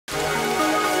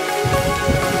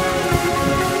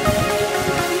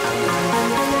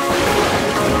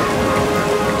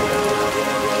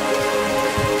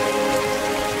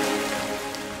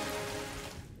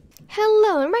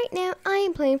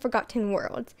playing Forgotten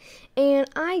Worlds, and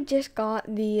I just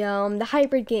got the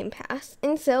hybrid game pass,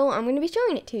 and so I'm gonna be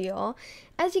showing it to y'all.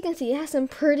 As you can see, it has some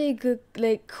pretty good,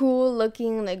 like, cool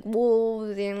looking, like,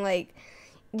 wolves and like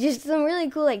just some really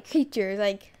cool, like, creatures.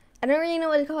 Like, I don't really know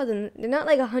what to call them. They're not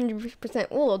like 100%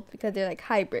 wolves because they're like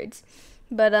hybrids.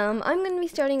 But I'm gonna be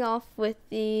starting off with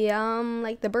the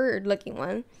like the bird looking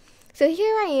one. So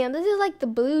here I am. This is like the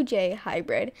blue jay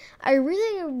hybrid. I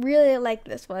really like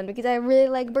this one because I really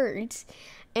like birds.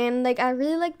 And like I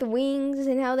really like the wings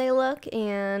and how they look,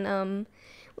 and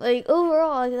like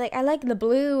overall like I like the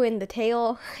blue and the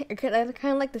tail. I kind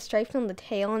of like the stripes on the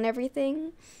tail and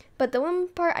everything. But the one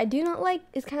part I do not like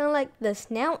is kind of like the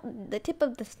snout, the tip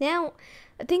of the snout.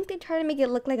 I think they try to make it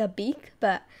look like a beak,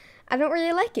 but I don't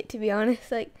really like it, to be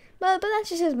honest. Like, but that's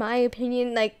just my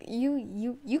opinion. Like,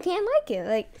 you can't like it.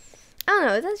 Like, I don't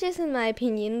know. That's just in my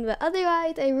opinion. But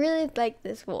otherwise, I really like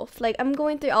this wolf. Like, I'm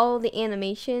going through all the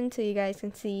animations so you guys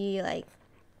can see like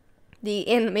the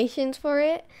animations for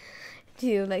it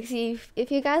to like see if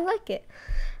you guys like it.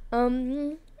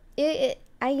 I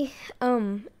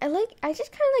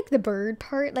just kind of like the bird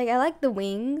part. Like, I like the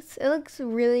wings. It looks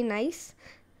really nice.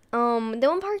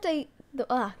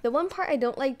 The one part I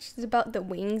don't like just about the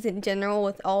wings in general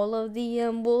with all of the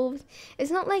wolves.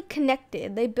 It's not like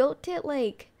connected. They built it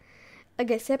like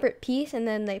a separate piece and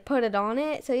then they put it on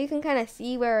it, so you can kind of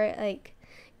see where it like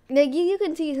you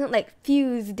can see it's not like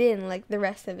fused in like the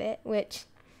rest of it, which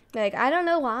like I don't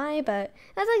know why, but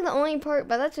that's like the only part.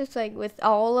 But that's just like with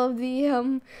all of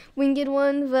the winged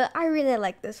ones. But I really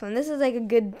like this one. This is like a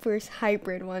good first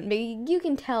hybrid one, but you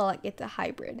can tell like it's a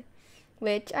hybrid,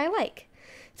 which I like.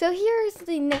 So here's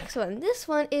the next one. This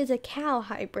one is a cow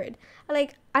hybrid.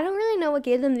 Like, I don't really know what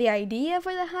gave them the idea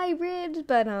for the hybrids,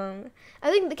 but I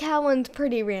think the cow one's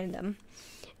pretty random.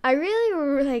 I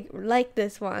really like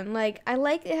this one. Like, I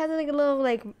like it has like a little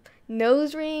like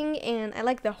nose ring, and I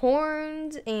like the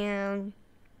horns, and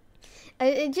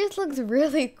it just looks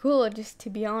really cool, just to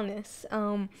be honest.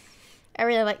 I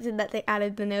really liked it that they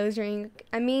added the nose ring.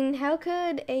 I mean, how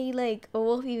could a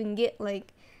wolf even get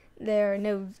like their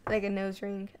nose, like a nose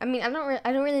ring? I mean, I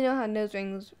don't really know how nose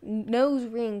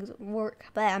rings work,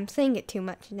 but I'm saying it too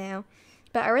much now.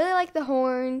 But I really like the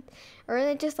horn. I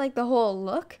really just like the whole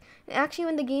look. And actually,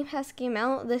 when the Game Pass came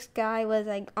out, this guy was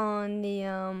like on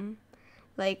the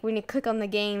like when you click on the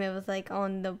game, it was like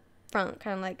on the front,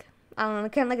 kind of like, I don't know,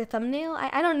 kind of like a thumbnail.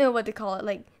 I don't know what to call it,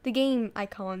 like the game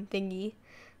icon thingy.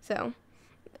 So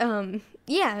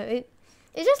yeah, it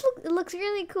looks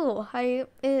really cool.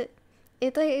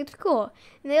 It's cool.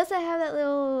 And they also have that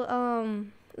little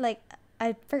like,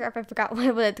 I forgot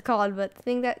what it's called, but the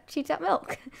thing that shoots out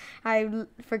milk. I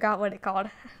forgot what it's called.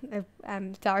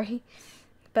 I'm sorry.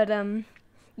 But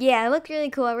yeah, it looked really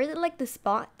cool. I really like the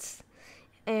spots,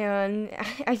 and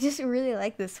I just really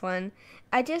like this one.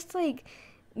 I just like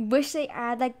wish they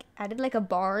added like a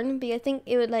barn, because I think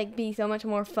it would like be so much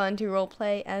more fun to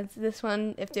roleplay as this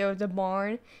one if there was a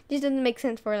barn. It just doesn't make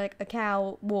sense for like a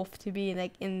cow wolf to be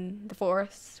like in the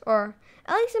forest, or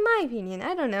at least in my opinion.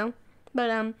 I don't know,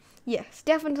 but yes,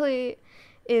 definitely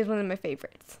is one of my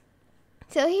favorites.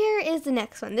 So here is the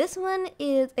next one. This one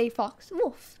is a fox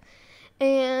wolf.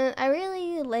 And I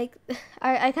really like,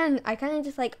 I kind of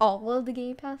just like all of the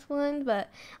Game Pass ones,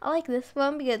 but I like this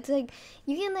one because like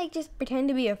you can like just pretend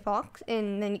to be a fox,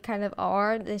 and then you kind of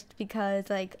are, just because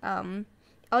like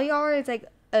all you are is like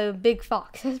a big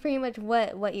fox. That's pretty much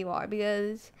what you are,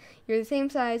 because you're the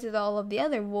same size as all of the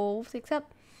other wolves,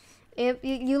 except if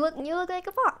you look like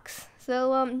a fox.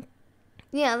 So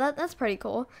yeah, that's pretty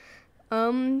cool. So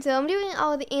I'm doing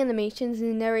all the animations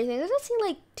and everything. There's nothing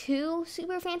like too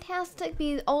super fantastic,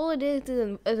 because all it is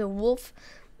a wolf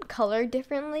colored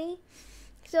differently.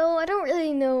 So I don't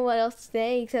really know what else to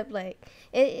say, except like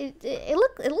it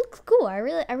looks cool. I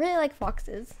really like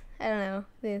foxes. I don't know,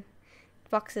 the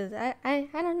foxes. I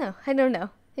don't know.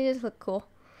 They just look cool.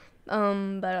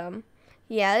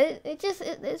 Yeah,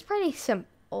 it's pretty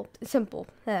simple.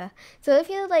 Yeah. So if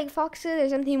you like foxes or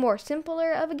something more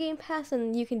simpler of a game pass,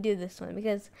 then you can do this one,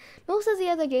 because most of the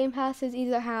other game passes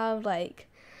either have like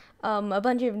a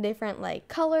bunch of different like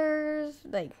colors,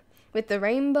 like with the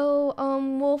rainbow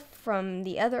wolf from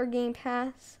the other game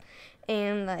pass,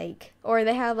 and like, or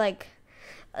they have like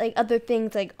other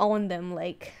things like on them,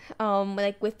 like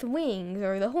with the wings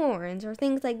or the horns or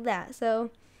things like that. So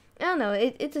I don't know,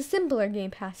 it's a simpler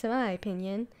game pass in my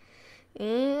opinion.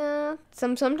 And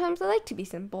sometimes I like to be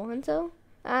simple, and so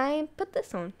I put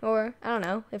this on. Or I don't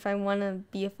know, if I want to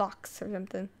be a fox or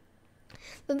something.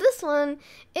 So this one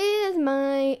is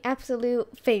my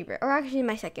absolute favorite, or actually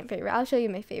my second favorite. I'll show you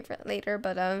my favorite later,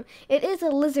 but it is a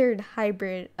lizard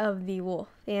hybrid of the wolf,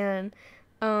 and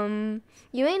You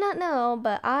may not know,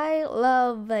 but I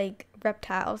love like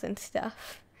reptiles and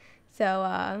stuff.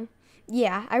 So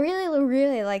yeah, I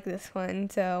really like this one.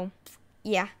 So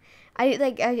yeah,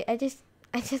 I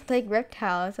just like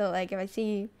reptiles. So like if I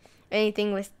see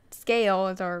anything with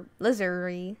scales or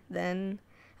lizardy, then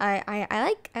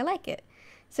I like it.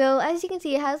 So as you can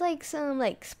see, it has like some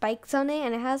like spikes on it,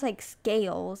 and it has like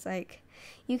scales. Like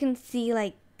you can see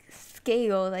like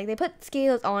scales. Like they put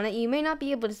scales on it. You may not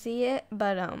be able to see it,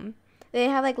 but they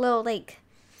have like little like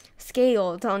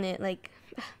scales on it. Like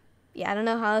yeah, I don't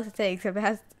know how else to say it, except it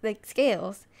has like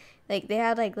scales. Like they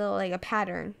have like little like a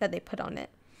pattern that they put on it.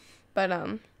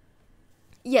 But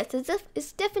yes,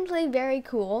 it's definitely very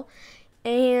cool,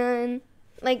 and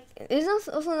like there's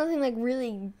also nothing like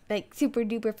really like super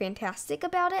duper fantastic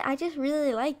about it. I just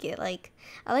really like it. Like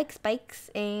I like spikes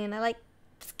and I like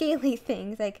scaly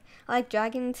things. Like I like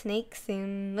dragons, snakes,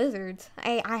 and lizards.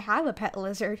 I have a pet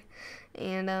lizard,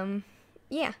 and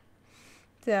yeah.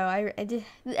 So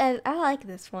I like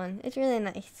this one. It's really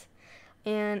nice.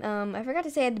 And I forgot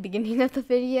to say at the beginning of the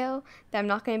video that I'm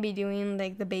not going to be doing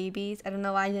like the babies. I don't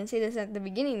know why I didn't say this at the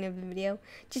beginning of the video.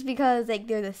 Just because like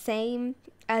they're the same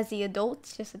as the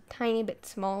adults, just a tiny bit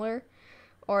smaller,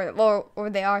 or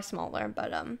they are smaller.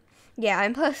 But yeah,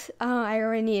 and plus I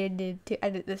already needed to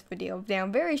edit this video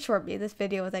down very shortly. This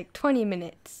video was like 20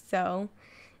 minutes, so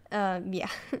yeah.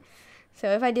 So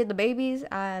if I did the babies,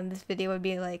 this video would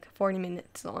be like 40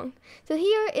 minutes long. So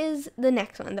here is the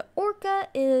next one. The orca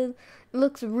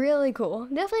looks really cool.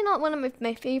 Definitely not one of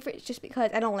my favorites, just because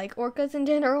I don't like orcas in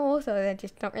general, so I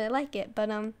just don't really like it.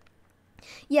 But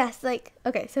yes, like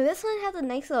okay, so this one has a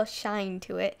nice little shine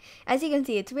to it. As you can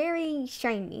see, it's very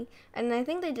shiny, and I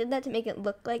think they did that to make it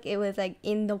look like it was like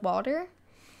in the water,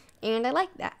 and I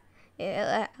like that.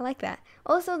 I like that.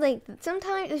 Also, like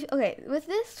sometimes, okay, with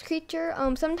this creature,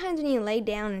 sometimes when you lay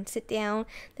down and sit down,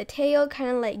 the tail kind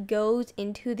of like goes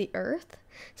into the earth.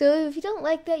 So if you don't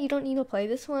like that, you don't need to play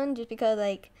this one, just because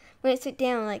like when it sit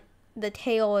down, like the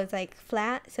tail is like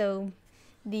flat, so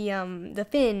the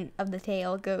fin of the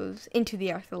tail goes into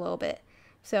the earth a little bit.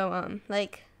 So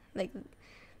like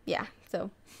yeah. So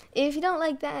if you don't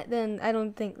like that, then I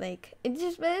don't think like it's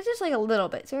just like a little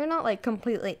bit. So you're not like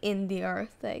completely in the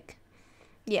earth, like.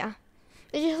 Yeah,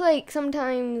 it's just like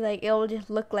sometimes like it'll just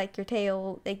look like your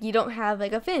tail, like you don't have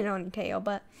like a fin on your tail,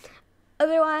 but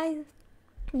otherwise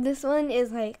this one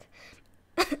is like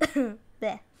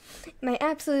bleh. My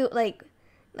absolute like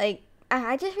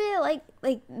I just really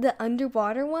like the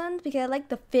underwater ones, because I like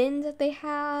the fins that they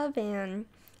have, and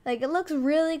like it looks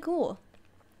really cool,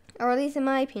 or at least in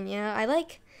my opinion. I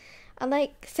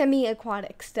like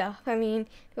semi-aquatic stuff. I mean,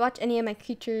 if you watch any of my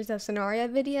Creatures of Scenario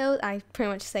videos, I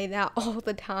pretty much say that all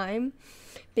the time,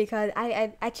 because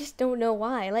I just don't know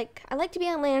why. I like to be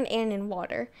on land and in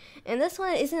water. And this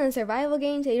one isn't a survival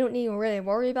game, so you don't need to really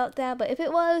worry about that. But if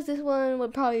it was, this one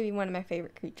would probably be one of my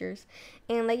favorite creatures.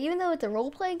 And like even though it's a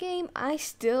roleplay game, I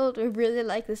still really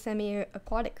like the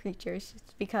semi-aquatic creatures,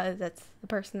 just because that's the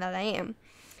person that I am.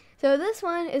 So this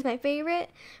one is my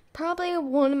favorite, probably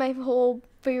one of my whole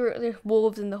favorite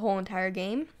wolves in the whole entire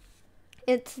game.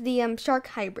 It's the shark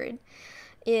hybrid,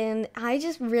 and I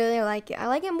just really like it. I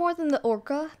like it more than the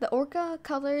orca. The orca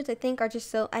colors, I think, are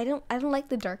just so I don't like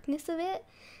the darkness of it.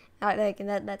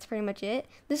 That's pretty much it.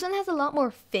 This one has a lot more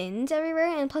fins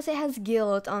everywhere, and plus it has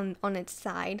gills on its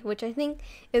side, which I think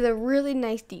is a really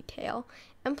nice detail.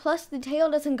 And plus the tail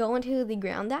doesn't go into the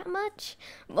ground that much,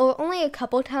 or only a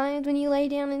couple times when you lay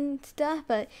down and stuff,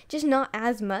 but just not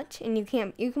as much, and you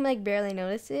can like barely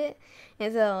notice it.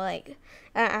 And so like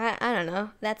I don't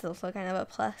know, that's also kind of a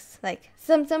plus. Like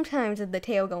sometimes the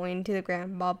tail going into the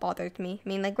ground bothers me. I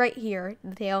mean, like right here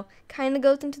the tail kind of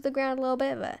goes into the ground a little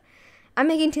bit, but I'm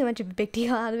making too much of a big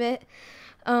deal out of it.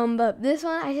 But this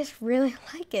one, I just really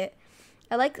like it.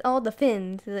 I like all the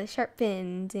fins, the sharp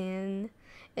fins, and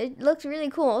it looks really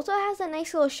cool. Also, it has a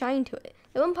nice little shine to it.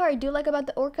 The one part I do like about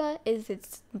the orca is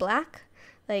it's black.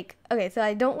 Like, okay, so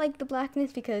I don't like the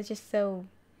blackness because it's just so,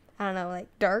 I don't know, like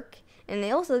dark. And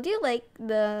I also do like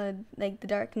the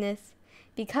darkness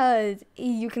because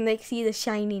you can like see the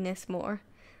shininess more.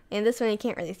 And this one you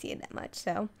can't really see it that much.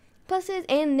 So pluses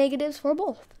and negatives for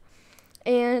both.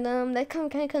 And that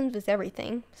kind of comes with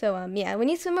everything. So yeah, when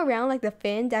you swim around, like the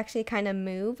fins actually kind of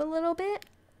move a little bit,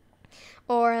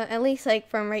 or at least like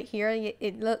from right here,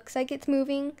 it looks like it's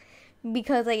moving,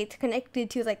 because like it's connected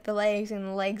to like the legs, and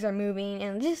the legs are moving,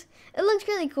 and it looks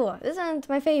really cool. This one's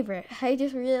my favorite. I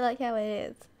just really like how it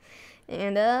is.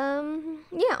 And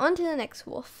yeah, on to the next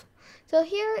wolf. So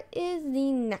here is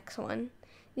the next one.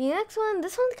 The next one,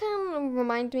 this one kind of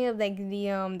reminds me of like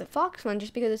the fox one,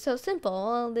 just because it's so simple.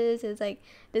 All this is like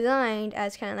designed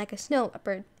as kind of like a snow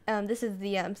leopard. This is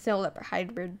the snow leopard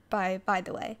hybrid, by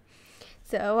the way.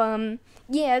 So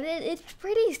yeah, it's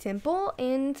pretty simple,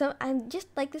 and so I just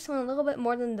like this one a little bit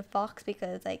more than the fox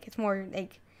because like it's more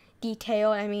like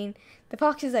detailed. I mean, the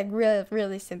fox is like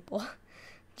really simple,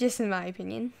 just in my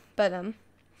opinion. But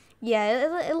yeah,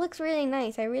 it looks really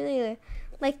nice. I really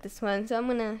like this one, so I'm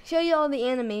gonna show you all the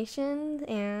animations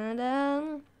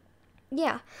and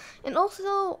yeah, and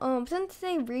also since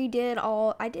they redid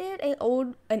all, I did an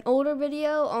older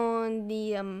video on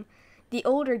the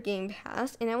older Game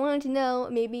Pass, and I wanted to know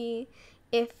maybe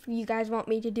if you guys want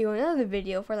me to do another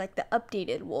video for like the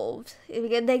updated wolves.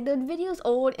 Because like the video's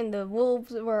old and the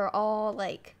wolves were all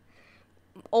like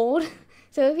old.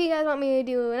 So if you guys want me to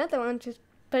do another one, just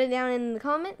put it down in the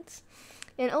comments.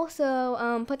 And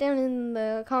also, put down in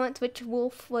the comments which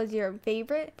wolf was your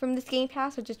favorite from this Game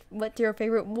Pass, or just what's your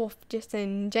favorite wolf just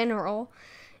in general.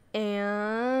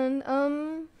 And,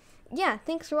 yeah,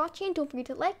 thanks for watching. Don't forget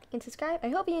to like and subscribe. I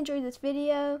hope you enjoyed this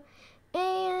video,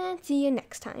 and see you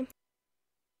next time.